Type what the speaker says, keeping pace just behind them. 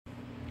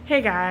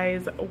Hey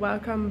guys,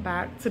 welcome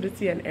back to the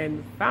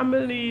TNN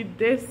family.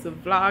 This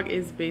vlog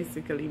is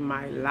basically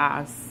my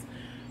last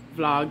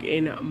vlog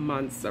in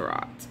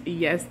Montserrat.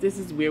 Yes, this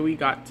is where we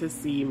got to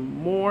see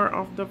more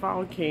of the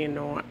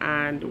volcano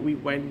and we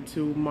went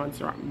to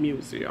Montserrat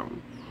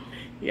Museum.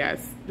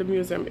 Yes, the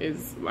museum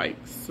is like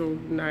so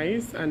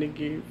nice and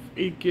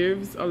it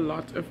gives a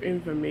lot of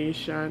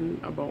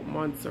information about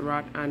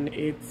Montserrat and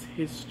its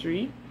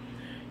history.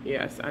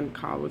 Yes, and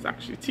Carl was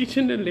actually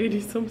teaching the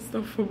lady some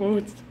stuff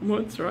about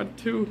Montserrat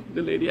too,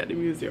 the lady at the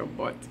museum,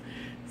 but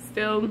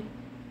still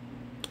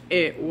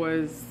it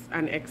was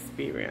an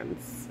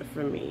experience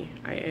for me.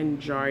 I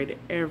enjoyed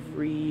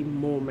every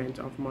moment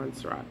of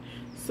Montserrat.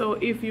 So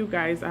if you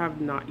guys have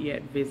not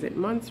yet visited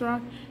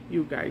Montserrat,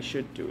 you guys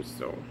should do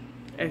so,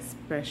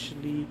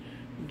 especially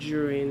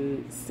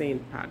during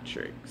St.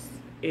 Patrick's.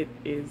 It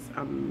is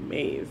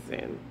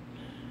amazing.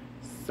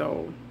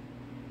 So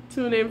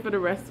tune in for the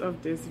rest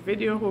of this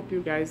video. Hope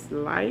you guys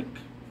like,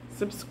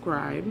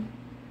 subscribe,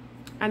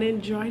 and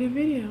enjoy the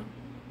video.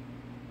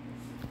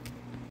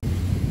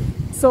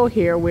 So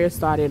here we're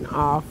starting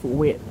off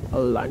with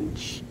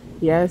lunch.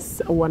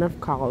 Yes, one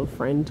of Carl's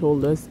friends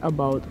told us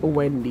about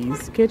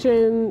Wendy's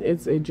Kitchen.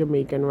 It's a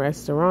Jamaican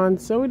restaurant,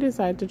 so we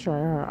decided to try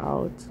her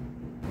out.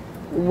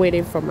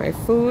 Waiting for my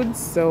food,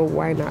 so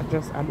why not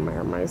just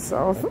admire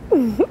myself?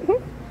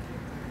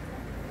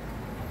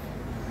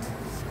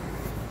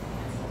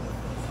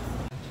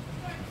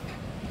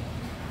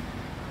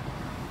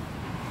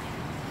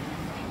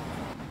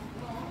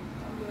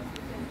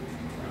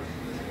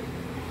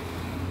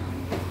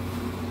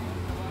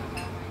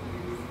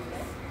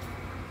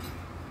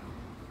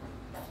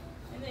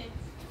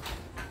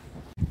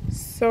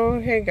 So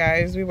hey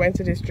guys, we went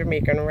to this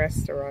Jamaican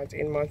restaurant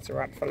in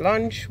Montserrat for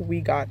lunch.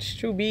 We got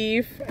stew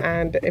beef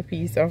and a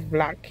piece of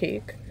black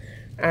cake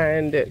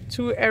and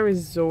 2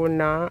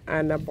 Arizona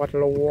and a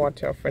bottle of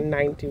water for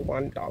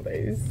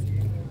 $91.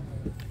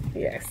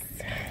 Yes.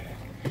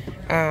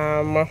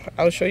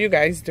 I'll show you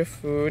guys the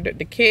food.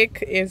 The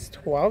cake is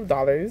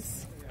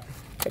 $12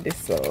 for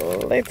this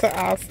little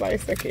ass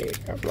slice of cake.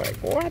 I'm like,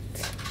 what?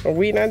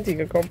 We in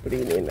Antigua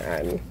complaining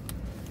and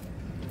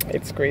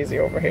it's crazy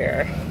over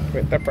here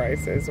with the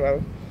prices.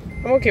 Well,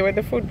 I'm okay with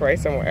the food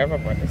price and whatever,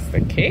 but it's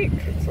the cake.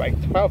 It's like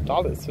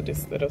 $12 for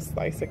this little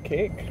slice of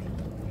cake.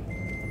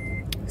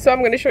 So I'm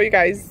going to show you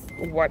guys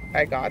what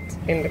I got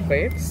in the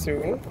plate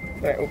soon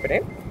when I open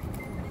it.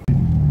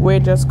 We're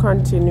just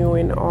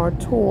continuing our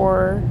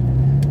tour.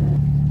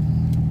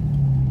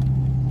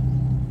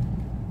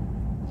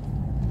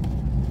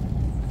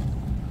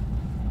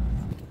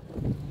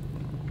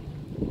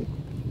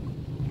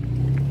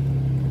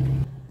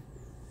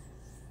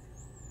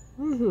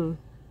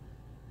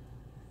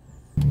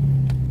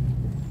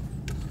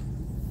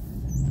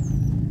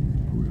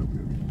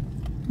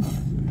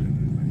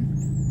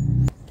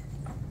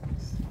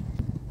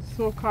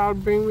 So Carl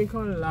bring me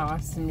come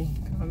last me.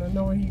 I don't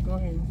know where he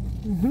going.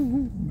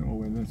 No,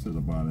 when they set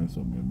up on it,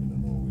 so maybe I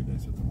don't know where they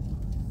set up.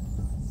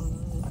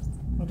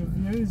 But the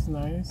view is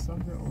nice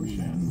of the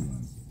ocean.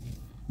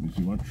 You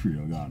see what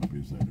trail gone up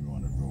inside if you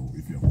want to go,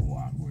 if you have a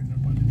walk going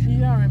up on the trail.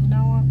 Yeah, I'm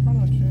now walk on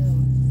the trail.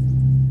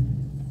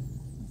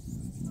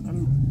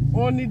 I'm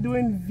only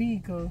doing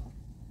vehicle.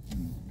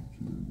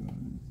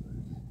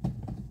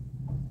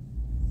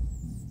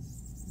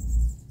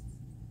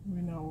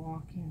 We're not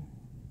walking.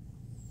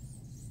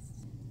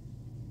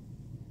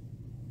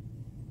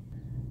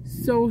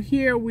 So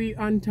here we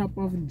on top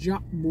of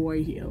Jack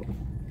Boy Hill.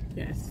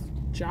 Yes,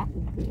 Jack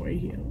Boy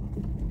Hill.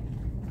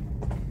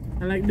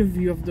 I like the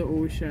view of the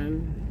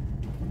ocean.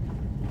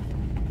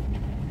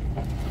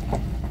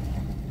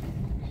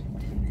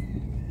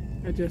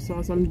 I just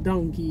saw some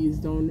donkeys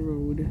down the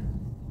road.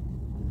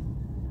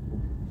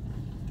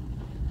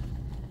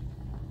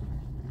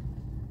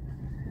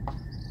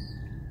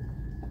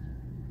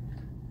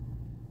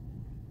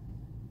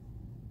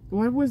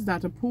 What was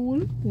that? A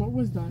pool? What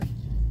was that?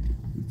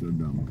 It's a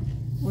dam.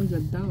 Oh, it's a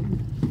dam.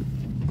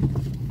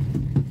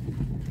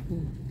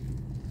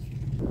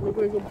 We're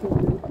going to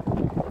pool.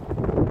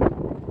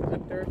 A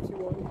dirty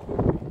one.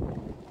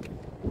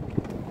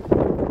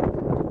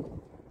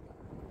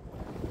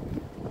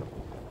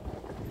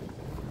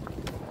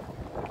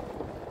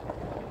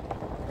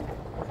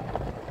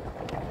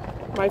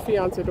 My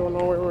fiance don't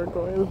know where we're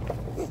going.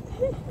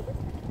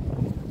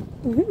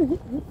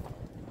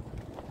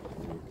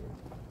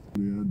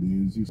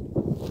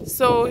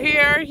 So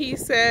here he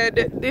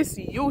said this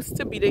used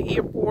to be the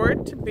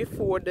airport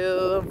before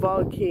the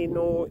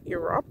volcano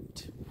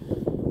erupted.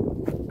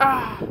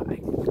 I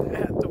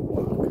had to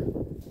walk.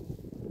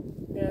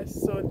 Yes,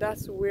 so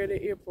that's where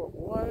the airport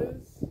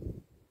was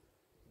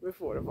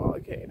before the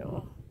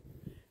volcano.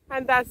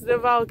 And that's the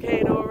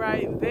volcano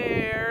right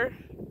there.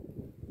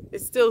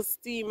 It's still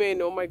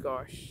steaming. Oh my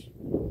gosh.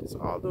 There's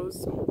all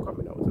those smoke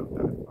coming out of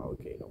that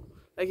volcano.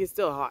 Like it's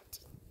still hot.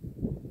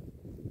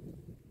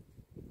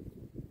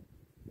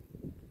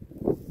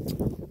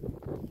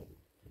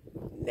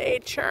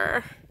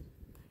 Nature.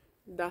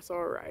 That's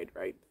alright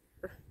right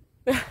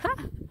there.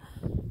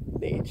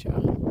 Nature.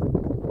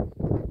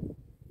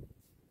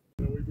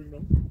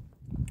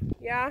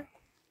 Yeah.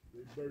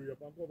 They bury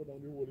up and cover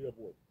down the whole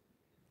airport.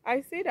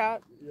 I see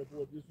that. The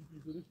airport, you see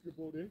piece of the strip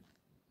out there?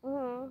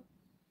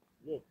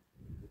 Look,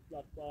 the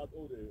flat part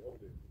out there,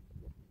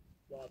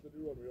 Start to the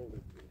runway out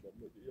there, but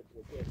the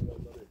airport terminal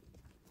out there.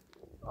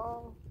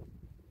 Oh.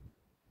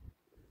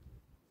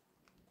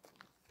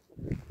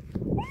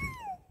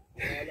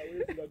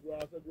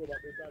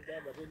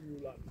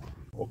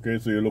 Okay,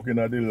 so you're looking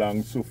at the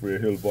Lang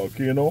Soufriere Hill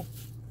volcano.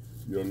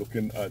 You're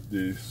looking at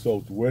the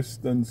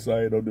southwestern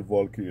side of the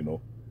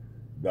volcano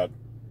that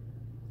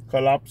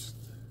collapsed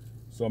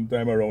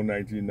sometime around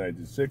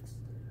 1996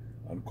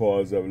 and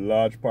caused a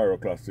large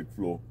pyroclastic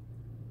flow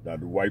that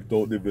wiped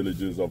out the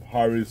villages of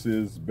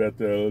Harris's,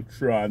 Bethel,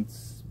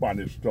 Trance,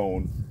 Spanish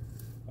Town,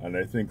 and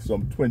I think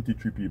some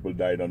 23 people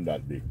died on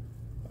that day.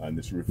 And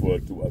it's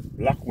referred to as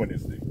Black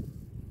Wednesday.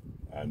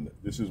 And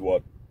this is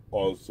what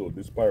also,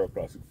 this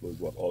pyroclastic flow is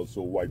what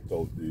also wiped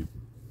out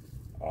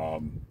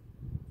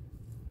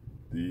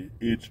the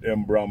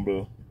H.M.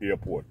 Bramble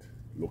Airport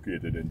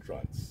located in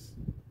Trance.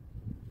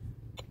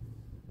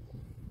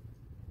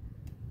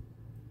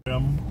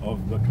 Gem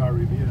of the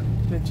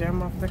Caribbean. The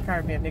gem of the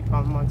Caribbean, they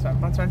call Montserrat.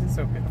 Montserrat is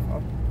so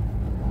beautiful.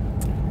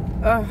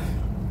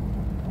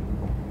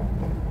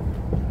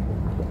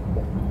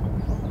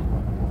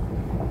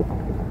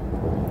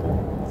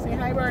 Say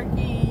hi,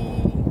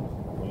 Berkey.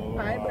 Hello,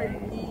 hi,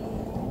 Berkey.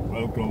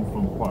 Welcome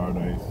from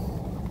paradise.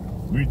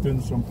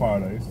 Greetings from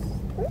paradise.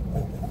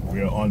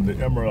 We are on the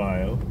Emerald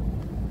Isle,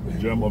 the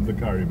gem of the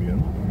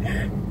Caribbean.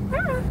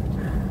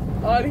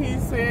 All he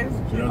says,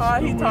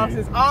 all he talks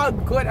is all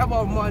good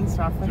about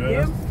Montserrat. For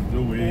him,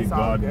 the way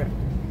God,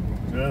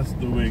 just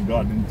the way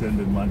God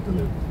intended man to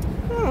live.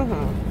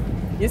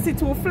 You see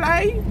two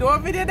fly?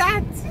 Don't video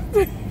that.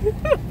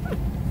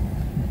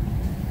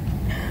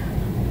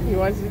 He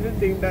wants you to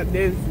think that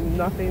there's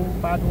nothing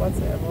bad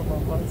whatsoever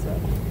about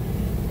Montserrat.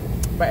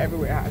 But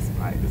everywhere has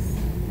flies.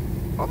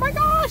 Oh my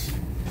gosh!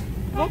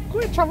 Look,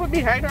 we're travel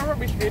behind our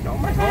rubbish bin. Oh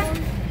my god.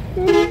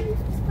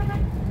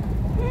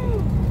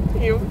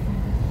 You.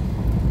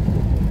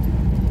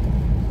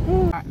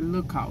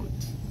 Lookout.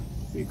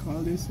 We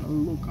call this a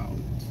lookout.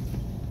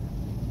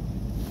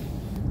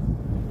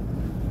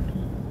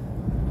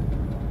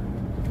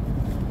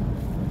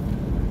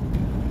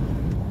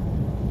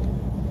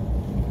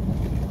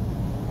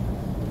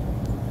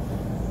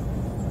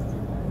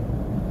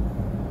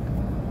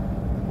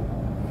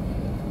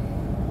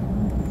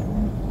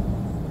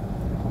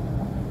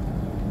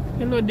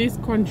 Hello, this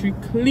country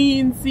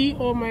clean. See,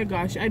 oh my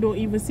gosh, I don't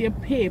even see a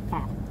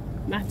paper.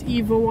 Not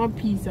even one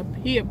piece of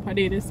paper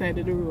there the side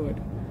of the road.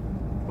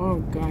 Oh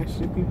gosh,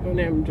 the people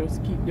them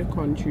just keep the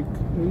country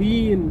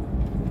clean.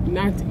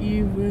 Not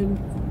even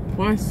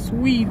one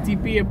sweetie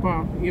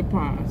paper you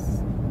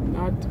pass.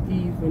 Not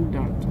even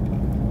that.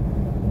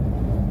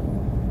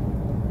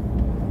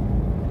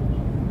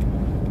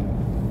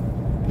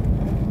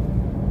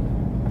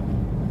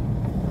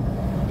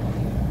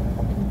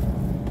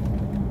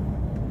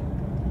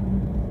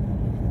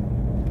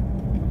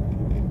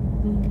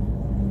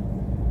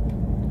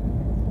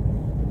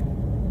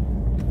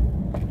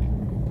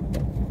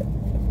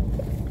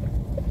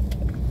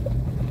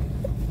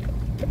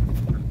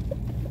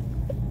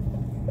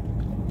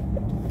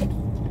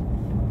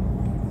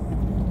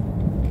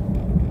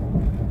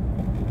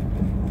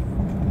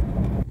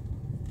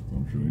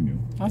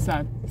 What's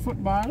that?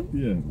 Football?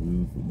 Yeah,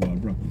 the football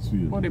practice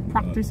field. Oh, they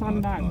practice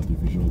on that?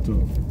 Artificial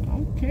turf.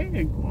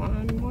 Okay, go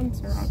on,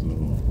 Montserrat. So,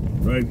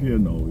 right here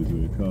now is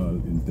what we call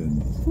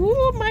intense.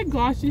 Oh my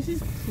gosh, this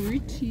is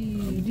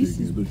pretty. This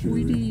is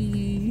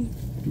pretty.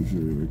 To show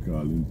you what we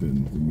call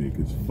intense to make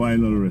its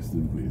final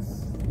resting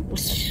place.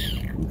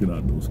 Looking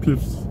at those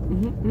cliffs.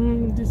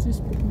 This is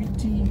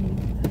pretty.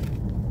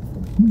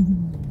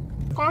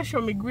 Can't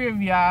show me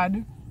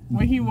graveyard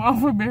where he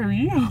want for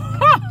bury.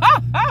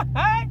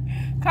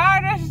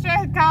 Carl,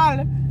 stress,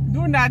 Carl.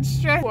 Do not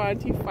stress.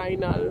 Want he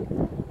final.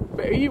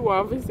 But he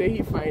want to say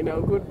he final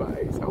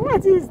goodbye. So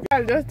what is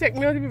that? Just take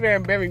me to be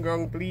very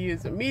ground,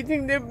 please.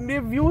 Meeting the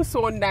view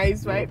so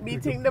nice, right?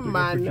 Meeting the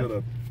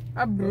man.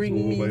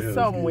 Bring me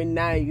somewhere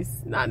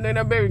nice. Not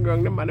no very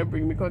ground. The man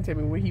bring me, come tell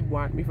me where he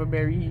want me for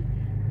bury.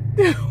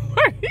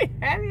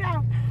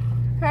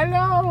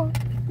 Hello.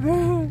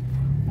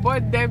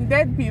 But them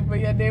dead people,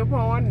 yeah, they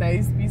want one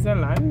nice piece of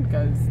land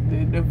because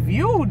the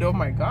view, oh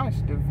my gosh,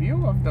 the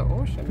view of the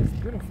ocean is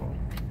beautiful.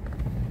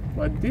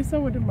 But this is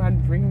what the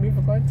man bring me for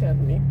God tell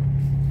me.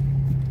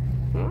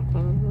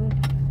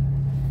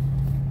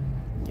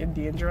 You're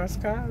dangerous,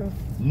 Carl.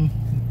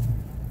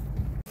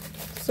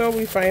 So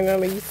we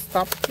finally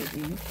stopped to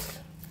eat.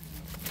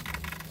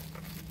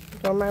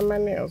 Don't mind my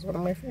nails, one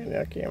of my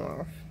fingernails came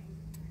off.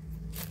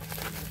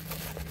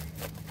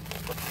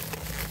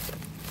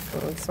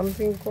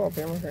 Something go up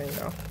in my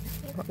finger.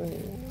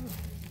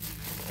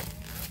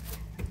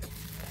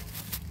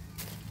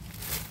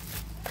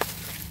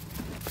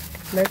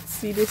 Let's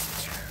see this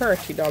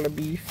 $30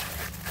 beef.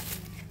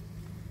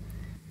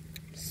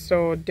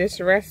 So this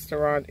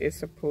restaurant is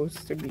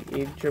supposed to be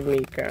a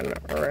Jamaican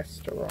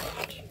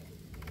restaurant.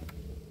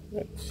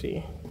 Let's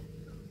see.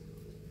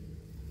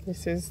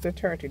 This is the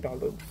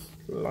 $30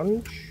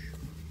 lunch.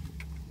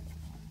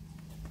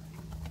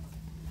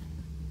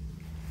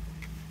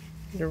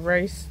 The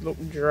rice look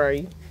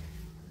dry.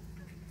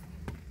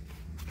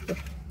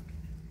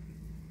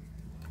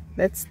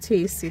 Let's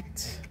taste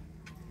it.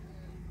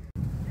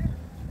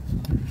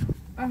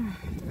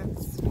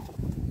 Let's see.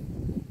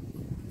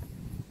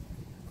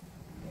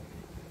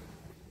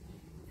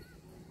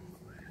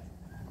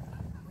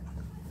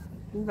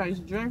 You guys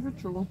drive it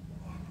through.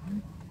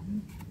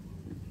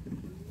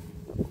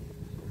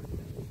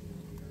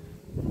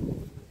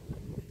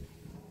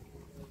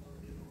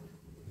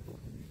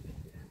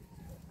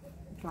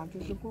 Can't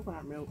use the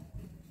coconut milk.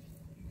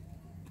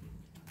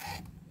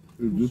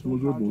 Is this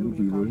what you're about to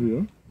figure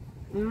here?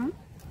 Mm-hmm.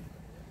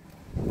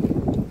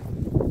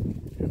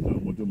 If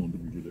not much amount of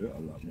people there, a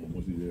lot more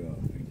must be there, I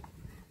think.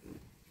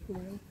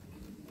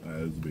 Yeah.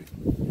 As big.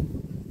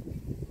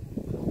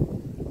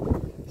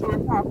 So we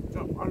parked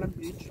up on the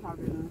beach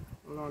having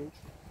lunch.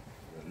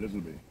 A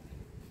little bit.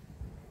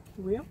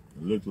 Where? A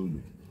little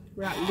bit.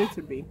 We're at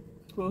Little Bay,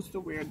 close to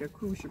where the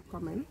cruise ship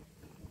come in.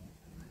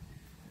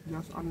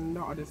 Just on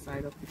the other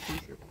side of the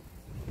cruise ship.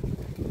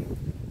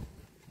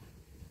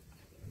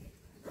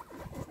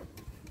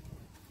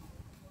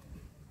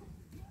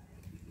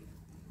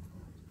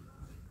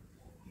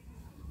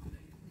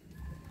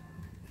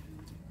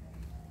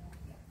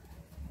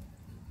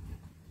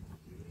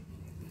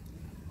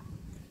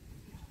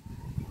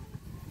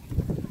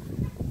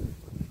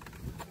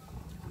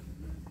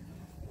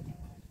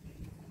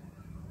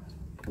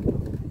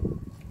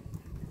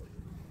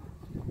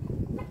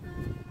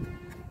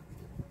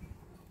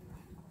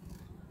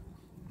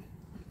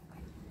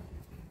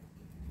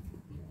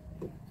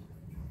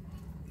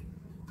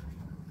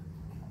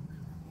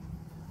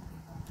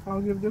 I'll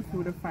give the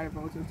food a 5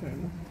 out of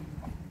 10.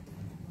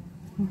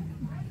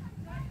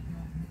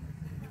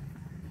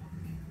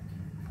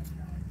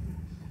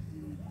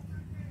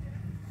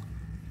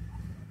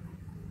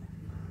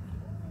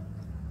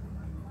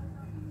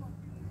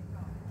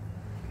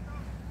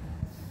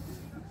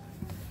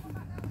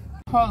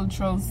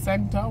 Cultural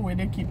center where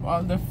they keep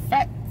all the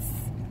fats.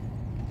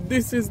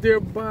 This is their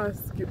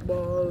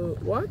basketball,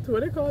 what do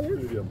they call it?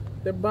 Stadium.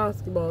 The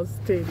basketball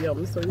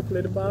stadium. So you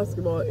play the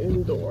basketball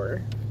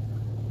indoor.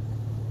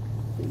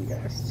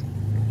 Yes,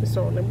 it's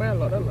surrounded by a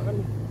lot of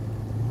land.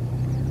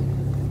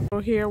 So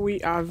here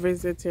we are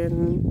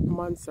visiting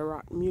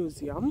Montserrat's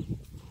museum.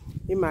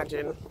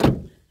 Imagine,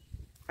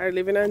 I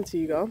live in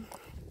Antigua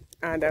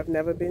and I've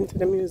never been to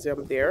the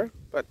museum there,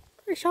 but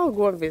I shall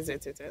go and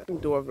visit it and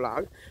do a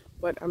vlog.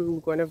 But I'm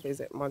going to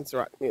visit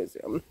Montserrat's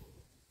museum.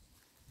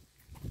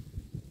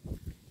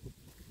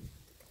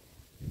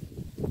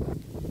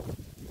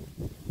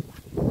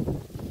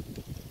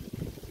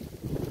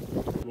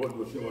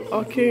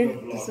 Okay,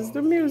 this is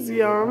the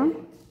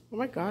museum. Oh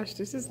my gosh,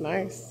 this is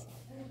nice.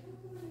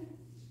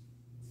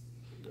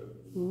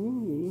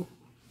 Ooh.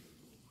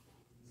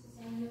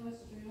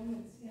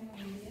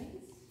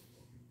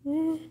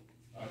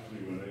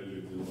 Actually, when I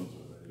lived in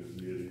Montserrat, I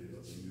lived near the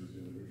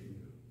museum.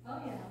 Oh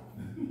yeah.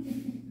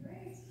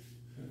 Great.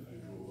 I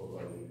drove up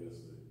by there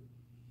yesterday.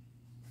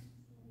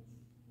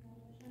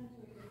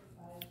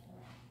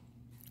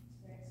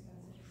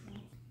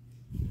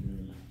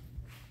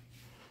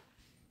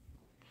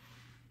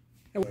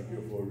 Thank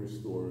you for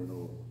restoring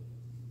our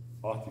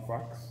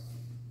artifacts.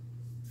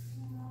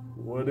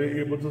 Were they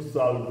able to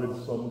salvage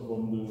some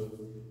from the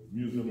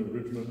museum in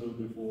Richmond Hill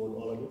before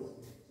all of this?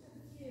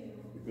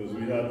 Because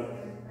we had,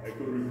 I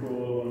could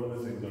recall one of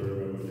the things I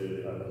remember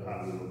they had a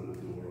handle on the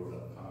door of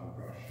that palm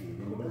crash. You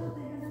remember that? Oh,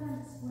 they had that on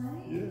display?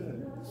 Yeah.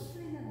 No, I was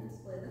putting that on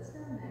display. That's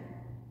down there.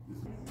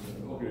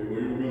 Okay,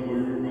 well you remember,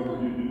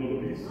 you know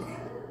the piece? Oh, I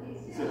know the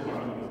piece. It's a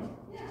palm.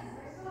 Yes,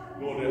 I saw it.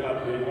 No, they had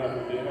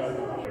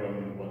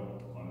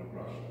on the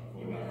crash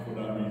for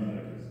that reason,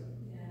 I guess.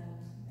 Yeah.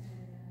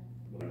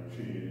 Like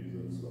chains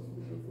and stuff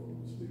like that from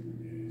the sleeping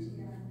days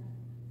and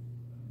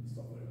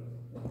stuff like that.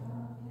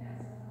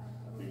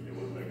 I think there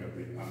was like a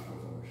big anchor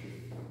from a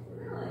ship.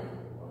 Really?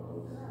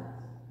 Oh, yeah.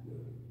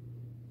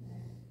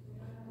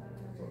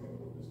 Talking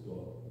about this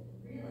dog.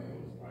 Really? It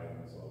was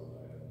iron, solid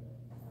iron.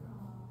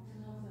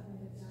 Oh, I don't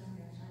know if that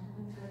it's down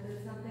here. I haven't, but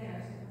it's not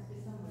there, so it must be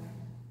somewhere.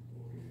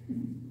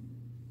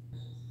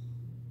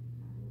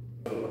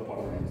 A lot of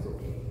pottery and stuff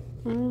like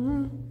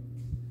that.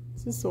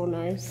 This is so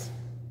nice.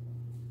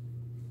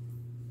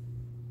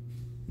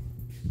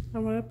 I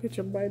want a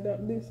picture by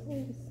this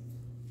house.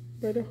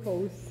 By the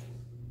house.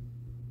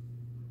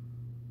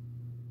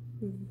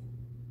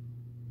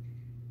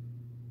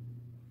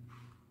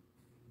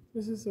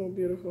 This is so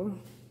beautiful.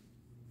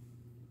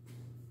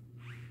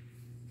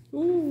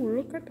 Ooh,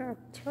 look at that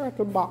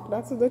turtle back.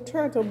 That's the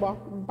turtle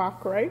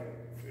back, right?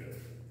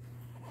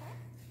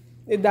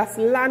 Yeah. That's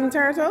land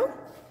turtle?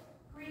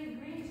 Green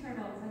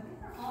turtles. I think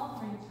they're all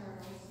green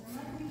turtles. There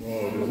might be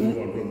Oh, this is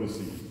one from the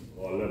sea.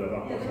 Or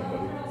leatherback yeah, or they're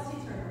somebody. all sea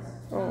turtles.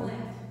 Oh.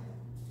 Land.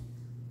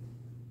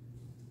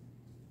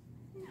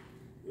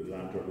 The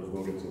land turtles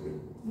don't get so big.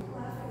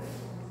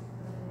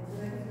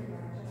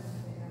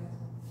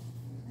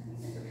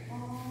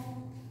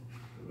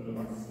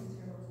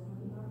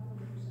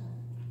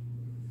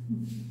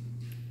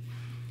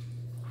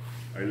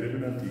 I live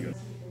in Antigua.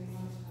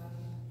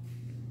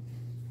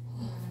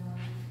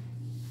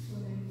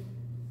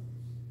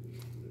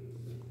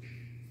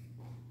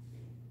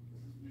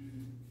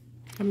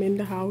 I'm in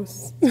the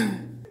house.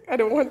 I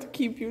don't want to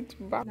keep you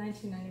too back.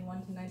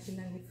 1991 to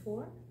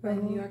 1994 by a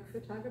New York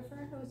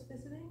photographer who was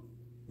visiting.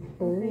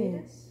 Oh,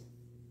 Hiatus.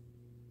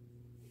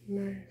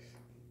 nice.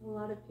 A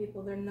lot of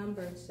people, they're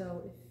numbered,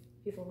 so if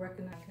people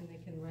recognize them, they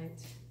can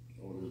write.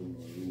 Oh, there's no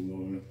room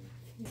on it.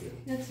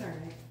 That's all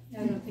right.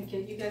 I don't think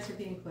you guys are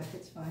being quick.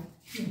 It's fine.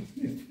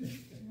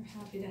 We're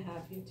happy to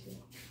have you too.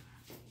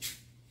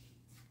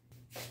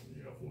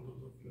 Yeah,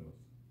 photos of class.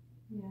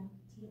 Yeah,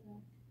 to the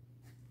back.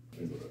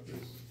 I know that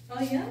place. Oh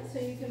yeah, so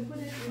you can put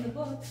it in the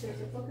book.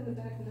 There's a book in the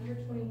back, number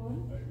 21. I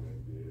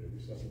went there every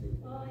Saturday.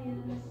 Oh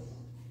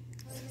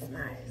yes. This is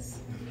nice.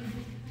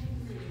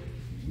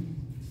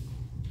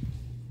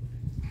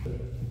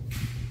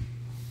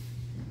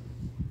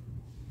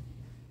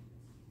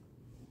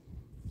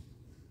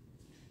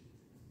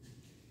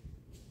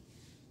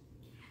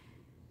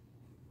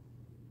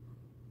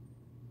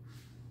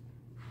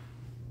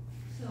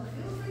 So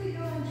feel free to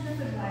go on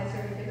TripAdvisor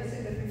and give us a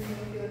good review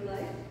if you would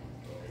like.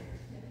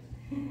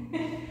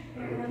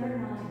 Number 9,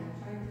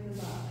 I'm trying to move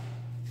up.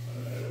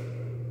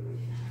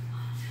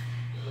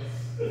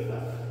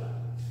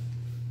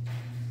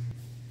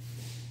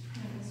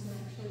 And this one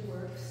actually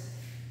works.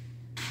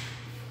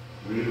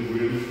 Where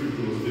this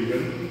picture was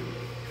taken?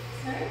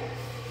 Sorry?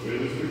 Where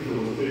this picture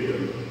was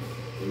taken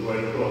was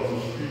right across the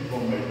street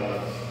from my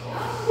dad's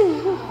house. Oh,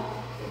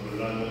 From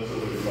the London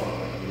Survey Park.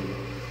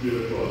 Straight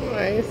across.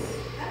 Nice.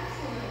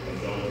 excellent. And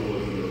down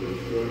towards the little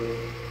church.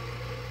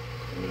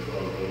 And it's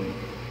all done.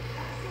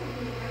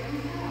 Excellent.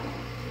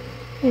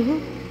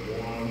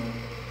 One,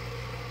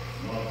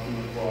 not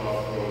too far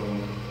from.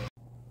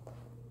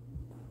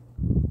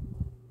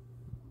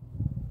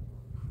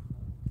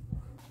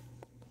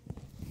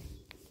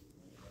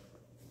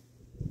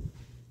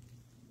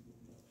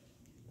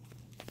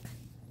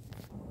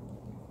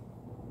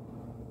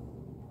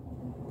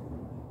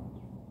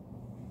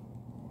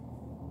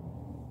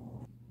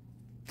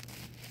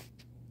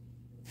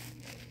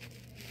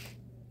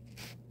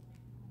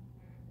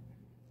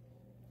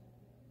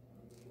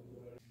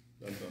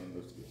 That's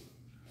good.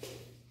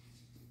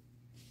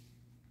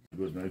 It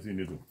was nice seeing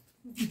you too.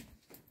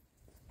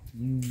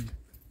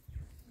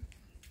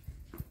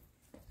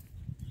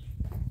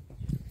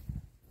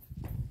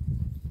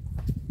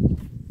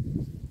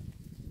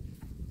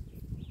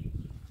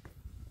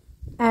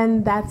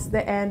 And that's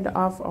the end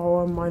of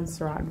our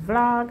Montserrat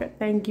vlog.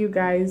 Thank you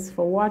guys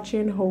for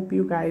watching. Hope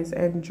you guys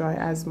enjoy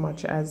as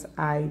much as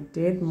I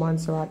did.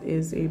 Montserrat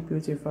is a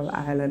beautiful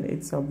island.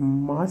 It's a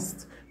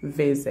must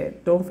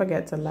visit. Don't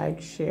forget to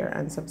like, share,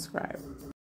 and subscribe.